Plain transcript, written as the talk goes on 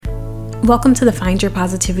Welcome to the Find Your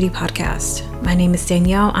Positivity podcast. My name is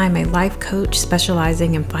Danielle. I'm a life coach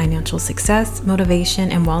specializing in financial success,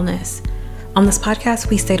 motivation, and wellness. On this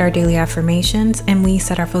podcast, we state our daily affirmations and we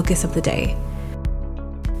set our focus of the day.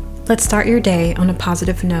 Let's start your day on a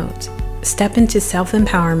positive note. Step into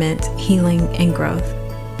self-empowerment, healing, and growth.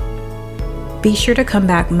 Be sure to come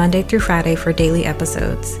back Monday through Friday for daily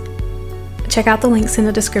episodes. Check out the links in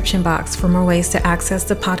the description box for more ways to access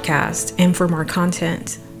the podcast and for more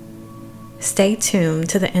content. Stay tuned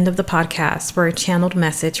to the end of the podcast for a channeled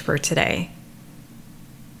message for today.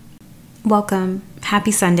 Welcome. Happy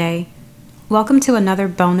Sunday. Welcome to another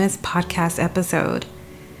bonus podcast episode.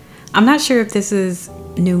 I'm not sure if this is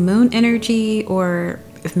new moon energy or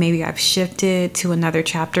if maybe I've shifted to another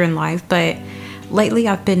chapter in life, but lately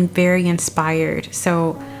I've been very inspired.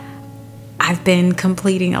 So I've been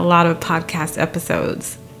completing a lot of podcast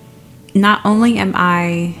episodes. Not only am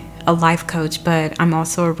I a life coach, but I'm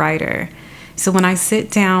also a writer. So when I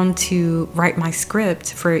sit down to write my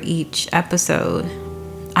script for each episode,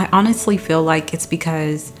 I honestly feel like it's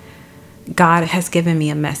because God has given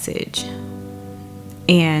me a message.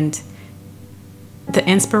 And the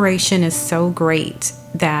inspiration is so great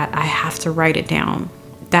that I have to write it down.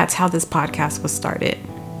 That's how this podcast was started.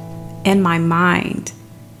 In my mind,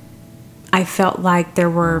 I felt like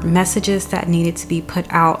there were messages that needed to be put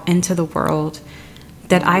out into the world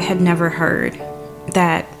that I had never heard,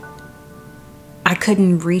 that I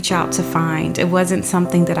couldn't reach out to find. It wasn't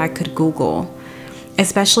something that I could Google,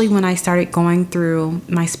 especially when I started going through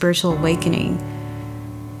my spiritual awakening.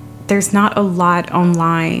 There's not a lot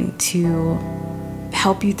online to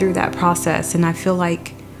help you through that process, and I feel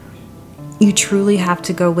like you truly have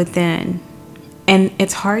to go within. And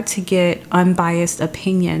it's hard to get unbiased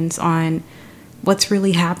opinions on what's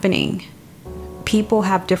really happening. People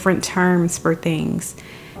have different terms for things,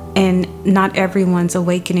 and not everyone's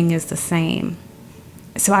awakening is the same.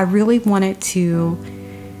 So I really wanted to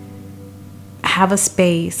have a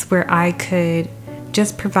space where I could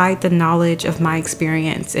just provide the knowledge of my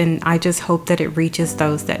experience, and I just hope that it reaches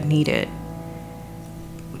those that need it.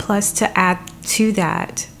 Plus, to add to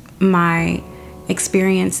that, my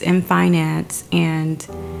experience in finance and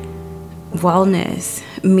wellness,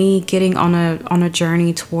 me getting on a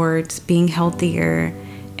journey towards being healthier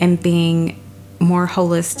and being more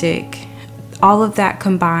holistic. All of that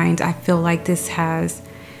combined, I feel like this has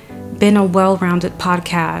been a well-rounded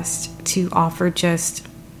podcast to offer just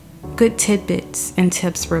good tidbits and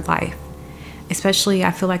tips for life. Especially,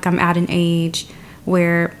 I feel like I'm at an age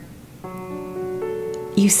where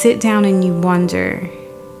you sit down and you wonder,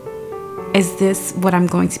 is this what I'm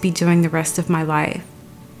going to be doing the rest of my life?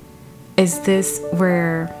 Is this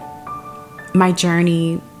where my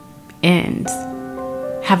journey ends?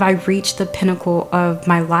 Have I reached the pinnacle of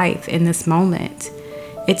my life in this moment?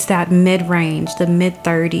 It's that mid-range, the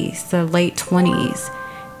mid-30s, the late 20s,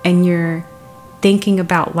 and you're thinking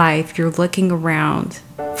about life. You're looking around.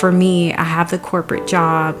 For me, I have the corporate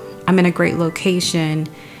job. I'm in a great location.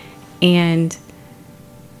 And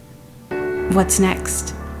what's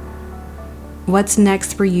next? What's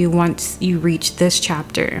next for you once you reach this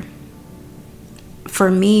chapter?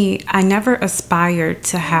 For me, I never aspired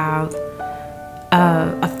to have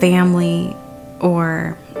a family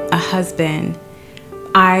or a husband.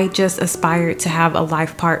 I just aspired to have a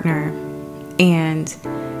life partner and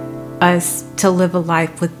us to live a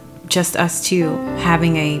life with just us two,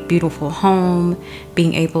 having a beautiful home,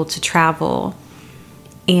 being able to travel.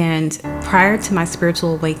 And prior to my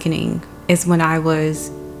spiritual awakening is when I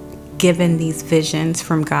was given these visions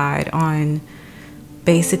from God on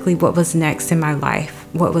basically what was next in my life,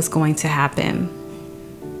 what was going to happen.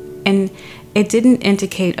 And it didn't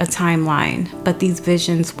indicate a timeline, but these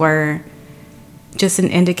visions were just an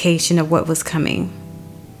indication of what was coming.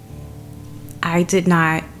 I did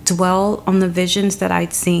not dwell on the visions that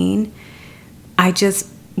I'd seen. I just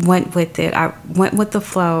went with it. I went with the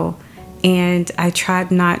flow, and I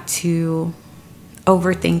tried not to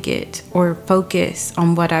overthink it or focus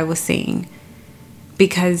on what I was seeing.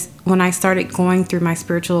 Because when I started going through my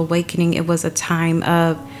spiritual awakening, it was a time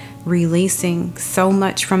of releasing so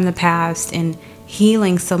much from the past and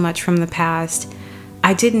healing so much from the past.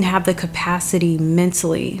 I didn't have the capacity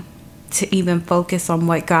mentally to even focus on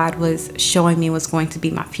what God was showing me was going to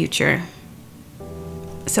be my future.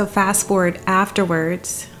 So fast forward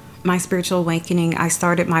afterwards, my spiritual awakening, I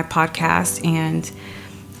started my podcast and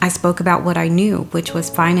I spoke about what I knew, which was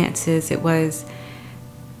finances. It was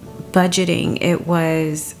budgeting. It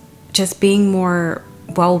was just being more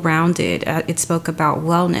well-rounded. It spoke about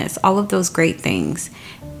wellness, all of those great things.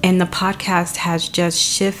 And the podcast has just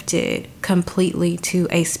shifted completely to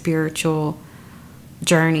a spiritual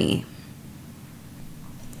journey.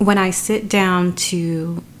 When I sit down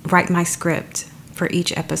to write my script for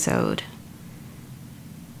each episode,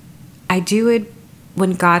 I do it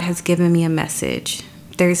when God has given me a message.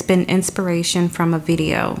 There's been inspiration from a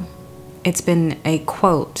video. It's been a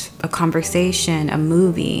quote, a conversation, a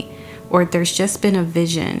movie, or there's just been a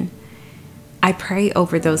vision. I pray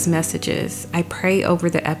over those messages. I pray over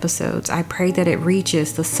the episodes. I pray that it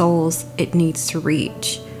reaches the souls it needs to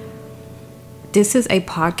reach. This is a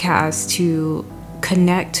podcast to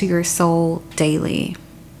connect to your soul daily.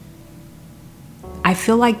 I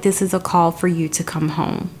feel like this is a call for you to come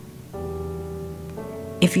home.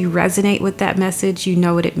 If you resonate with that message, you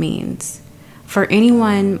know what it means. For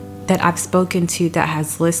anyone that I've spoken to that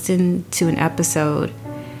has listened to an episode,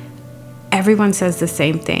 everyone says the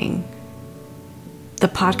same thing. The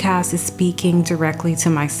podcast is speaking directly to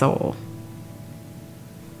my soul.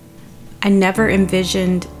 I never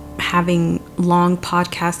envisioned having long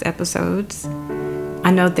podcast episodes. I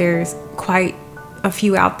know there's quite a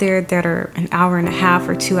few out there that are an hour and a half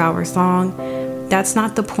or 2 hours long. That's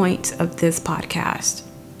not the point of this podcast.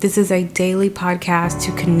 This is a daily podcast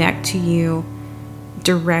to connect to you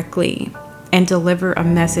directly and deliver a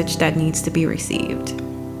message that needs to be received.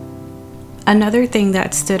 Another thing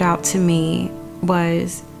that stood out to me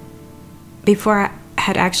was before I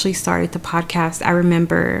had actually started the podcast, I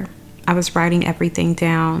remember I was writing everything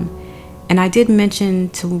down. And I did mention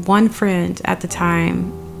to one friend at the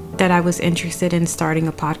time that I was interested in starting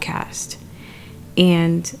a podcast.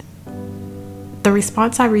 And the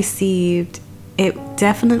response I received, it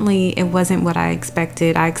wasn't what I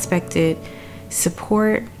expected. I expected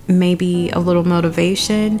support, maybe a little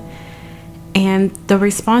motivation. And the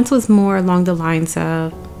response was more along the lines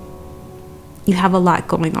of, you have a lot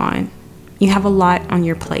going on. You have a lot on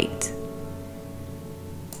your plate.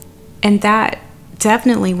 And that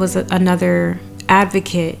definitely was another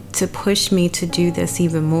advocate to push me to do this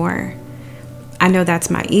even more. I know that's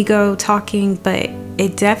my ego talking, but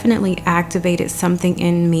it definitely activated something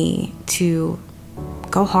in me to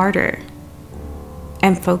go harder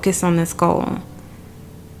and focus on this goal.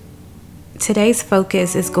 Today's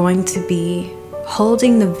focus is going to be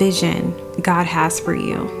holding the vision God has for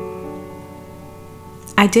you.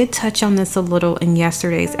 I did touch on this a little in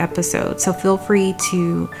yesterday's episode, so feel free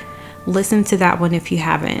to listen to that one if you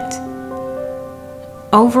haven't.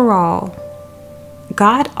 Overall,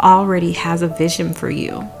 God already has a vision for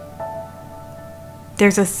you.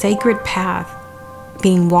 There's a sacred path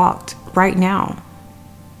being walked right now.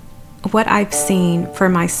 What I've seen for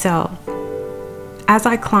myself, as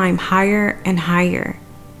I climb higher and higher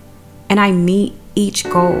and I meet each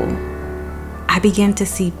goal, I begin to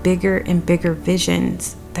see bigger and bigger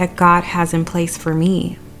visions that God has in place for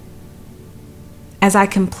me. As I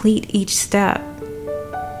complete each step,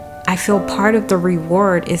 I feel part of the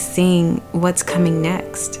reward is seeing what's coming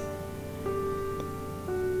next.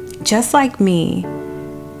 Just like me,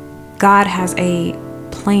 God has a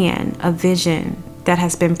plan, a vision that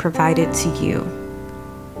has been provided to you.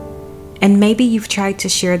 And maybe you've tried to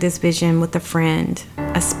share this vision with a friend,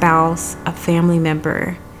 a spouse, a family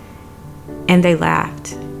member, and they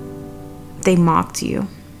laughed. They mocked you.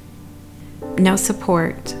 No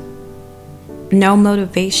support. No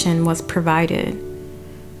motivation was provided.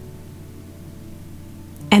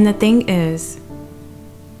 And the thing is,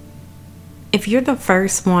 if you're the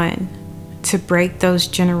first one to break those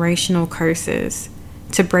generational curses,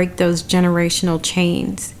 to break those generational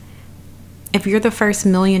chains, if you're the first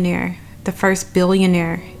millionaire, the first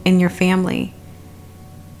billionaire in your family,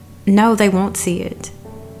 no, they won't see it.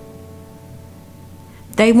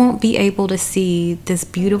 They won't be able to see this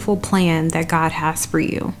beautiful plan that God has for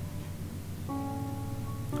you,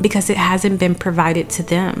 because it hasn't been provided to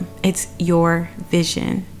them. It's your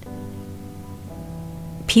vision.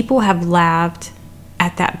 People have laughed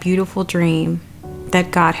at that beautiful dream that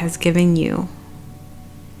God has given you.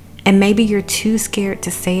 And maybe you're too scared to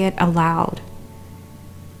say it aloud.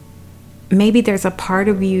 Maybe there's a part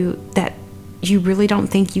of you that you really don't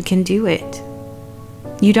think you can do it.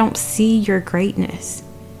 You don't see your greatness.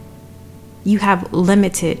 You have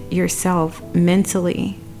limited yourself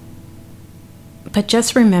mentally. But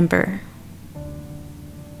just remember,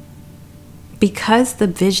 because the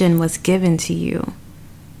vision was given to you,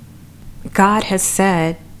 God has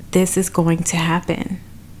said this is going to happen.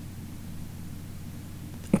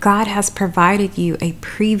 God has provided you a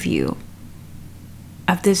preview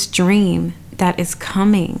of this dream that is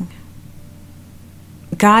coming.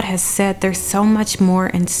 God has said there's so much more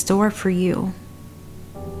in store for you.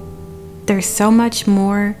 There's so much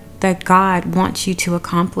more that God wants you to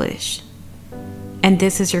accomplish. And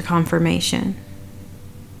this is your confirmation.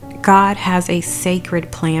 God has a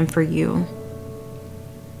sacred plan for you.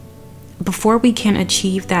 before we can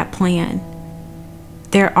achieve that plan,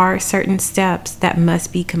 there are certain steps that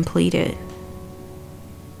must be completed.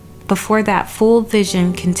 Before that full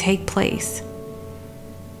vision can take place,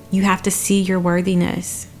 you have to see your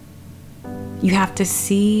worthiness. You have to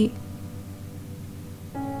see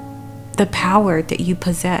the power that you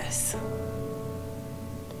possess.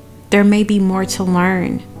 There may be more to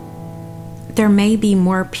learn. There may be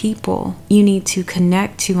more people you need to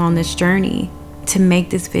connect to on this journey to make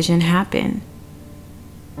this vision happen.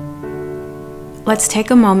 Let's take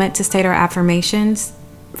a moment to state our affirmations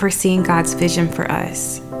for seeing God's vision for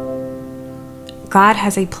us. God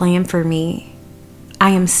has a plan for me. I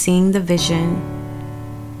am seeing the vision.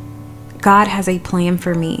 God has a plan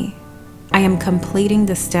for me. I am completing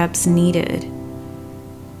the steps needed.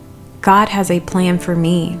 God has a plan for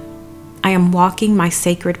me. I am walking my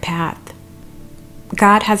sacred path.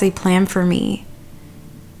 God has a plan for me.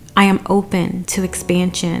 I am open to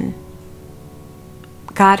expansion.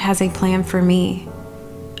 God has a plan for me.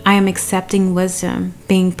 I am accepting wisdom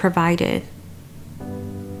being provided.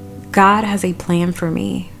 God has a plan for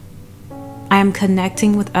me. I am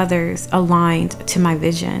connecting with others aligned to my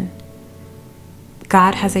vision.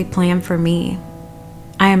 God has a plan for me.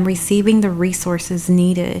 I am receiving the resources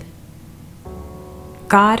needed.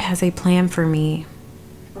 God has a plan for me.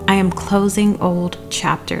 I am closing old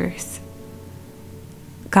chapters.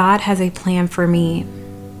 God has a plan for me.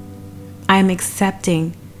 I am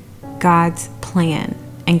accepting God's plan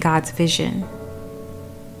and God's vision.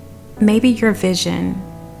 Maybe your vision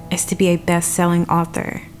is to be a best-selling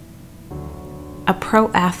author, a pro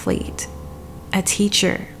athlete, a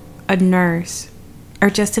teacher, a nurse, or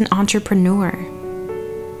just an entrepreneur.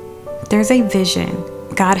 There's a vision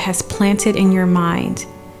God has planted in your mind,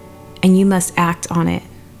 and you must act on it.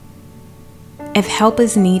 If help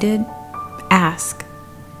is needed, ask.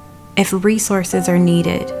 If resources are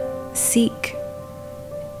needed, seek.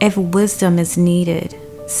 If wisdom is needed,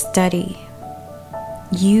 study.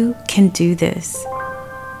 You can do this.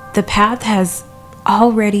 The path has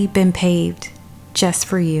already been paved just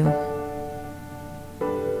for you.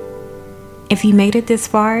 If you made it this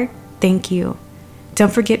far, thank you.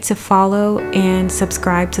 Don't forget to follow and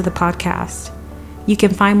subscribe to the podcast. You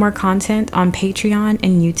can find more content on Patreon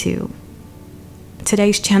and YouTube.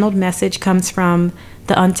 Today's channeled message comes from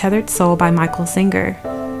The Untethered Soul by Michael Singer.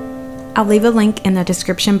 I'll leave a link in the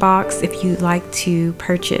description box if you'd like to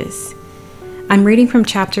purchase. I'm reading from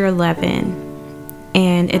chapter 11,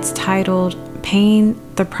 and it's titled, Paying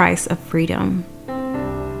the Price of Freedom.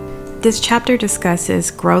 This chapter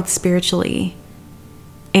discusses growth spiritually,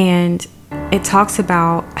 and it talks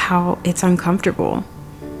about how it's uncomfortable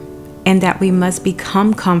and that we must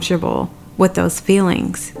become comfortable with those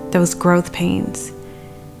feelings, those growth pains.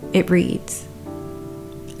 It reads,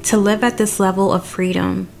 to live at this level of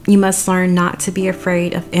freedom, you must learn not to be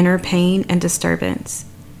afraid of inner pain and disturbance.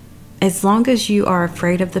 As long as you are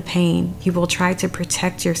afraid of the pain, you will try to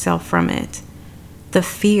protect yourself from it. The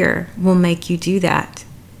fear will make you do that.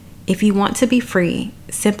 If you want to be free,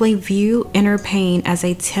 simply view inner pain as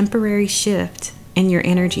a temporary shift in your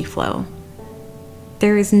energy flow.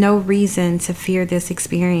 There is no reason to fear this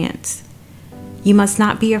experience. You must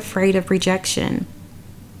not be afraid of rejection,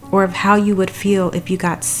 or of how you would feel if you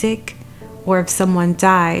got sick, or if someone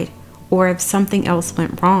died, or if something else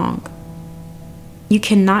went wrong. You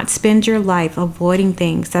cannot spend your life avoiding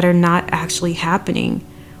things that are not actually happening,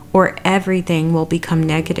 or everything will become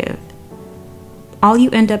negative. All you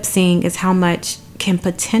end up seeing is how much can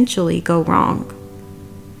potentially go wrong.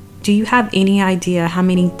 Do you have any idea how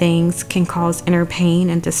many things can cause inner pain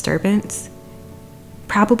and disturbance?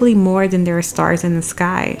 Probably more than there are stars in the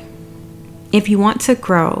sky. If you want to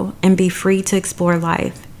grow and be free to explore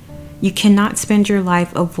life, you cannot spend your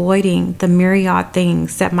life avoiding the myriad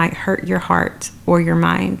things that might hurt your heart or your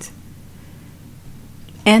mind.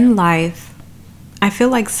 In life, I feel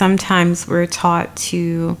like sometimes we're taught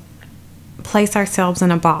to place ourselves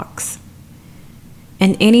in a box,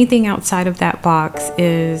 and anything outside of that box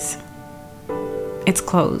it's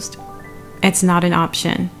closed. It's not an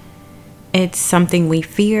option. It's something we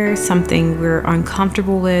fear, something we're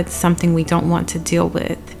uncomfortable with, something we don't want to deal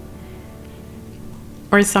with.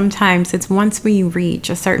 Or sometimes it's once we reach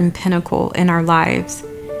a certain pinnacle in our lives,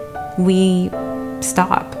 we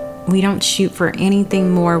stop. We don't shoot for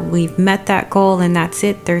anything more. We've met that goal and that's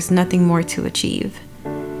it. There's nothing more to achieve.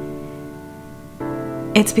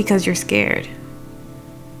 It's because you're scared.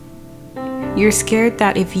 You're scared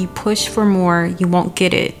that if you push for more, you won't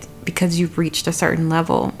get it because you've reached a certain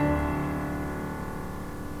level.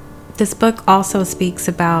 This book also speaks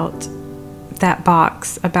about that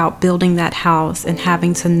box, about building that house and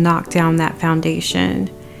having to knock down that foundation.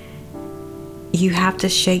 you have to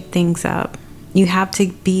shake things up. You have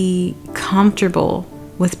to be comfortable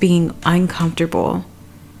with being uncomfortable.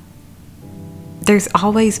 There's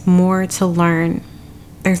always more to learn.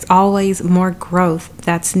 There's always more growth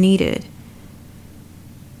that's needed.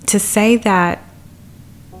 To say that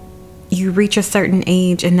you reach a certain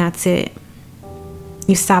age and that's it,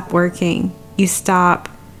 you stop working, you stop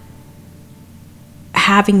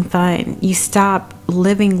having fun, you stop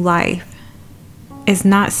living life, is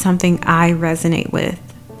not something I resonate with.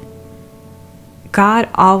 God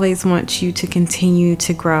always wants you to continue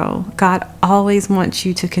to grow. God always wants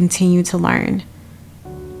you to continue to learn.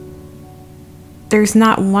 There's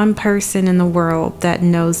not one person in the world that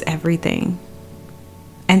knows everything,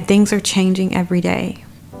 and things are changing every day.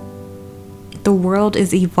 The world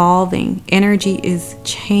is evolving. Energy is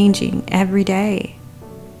changing every day.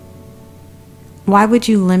 Why would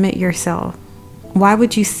you limit yourself? Why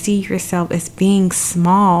would you see yourself as being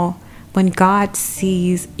small when God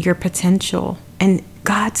sees your potential and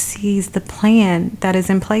God sees the plan that is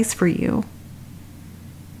in place for you?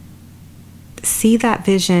 See that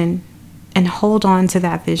vision and hold on to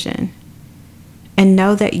that vision and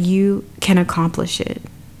know that you can accomplish it.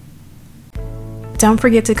 Don't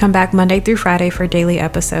forget to come back Monday through Friday for daily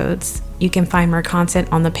episodes. You can find more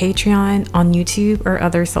content on the Patreon, on YouTube, or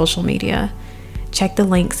other social media. Check the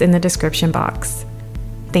links in the description box.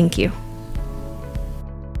 Thank you.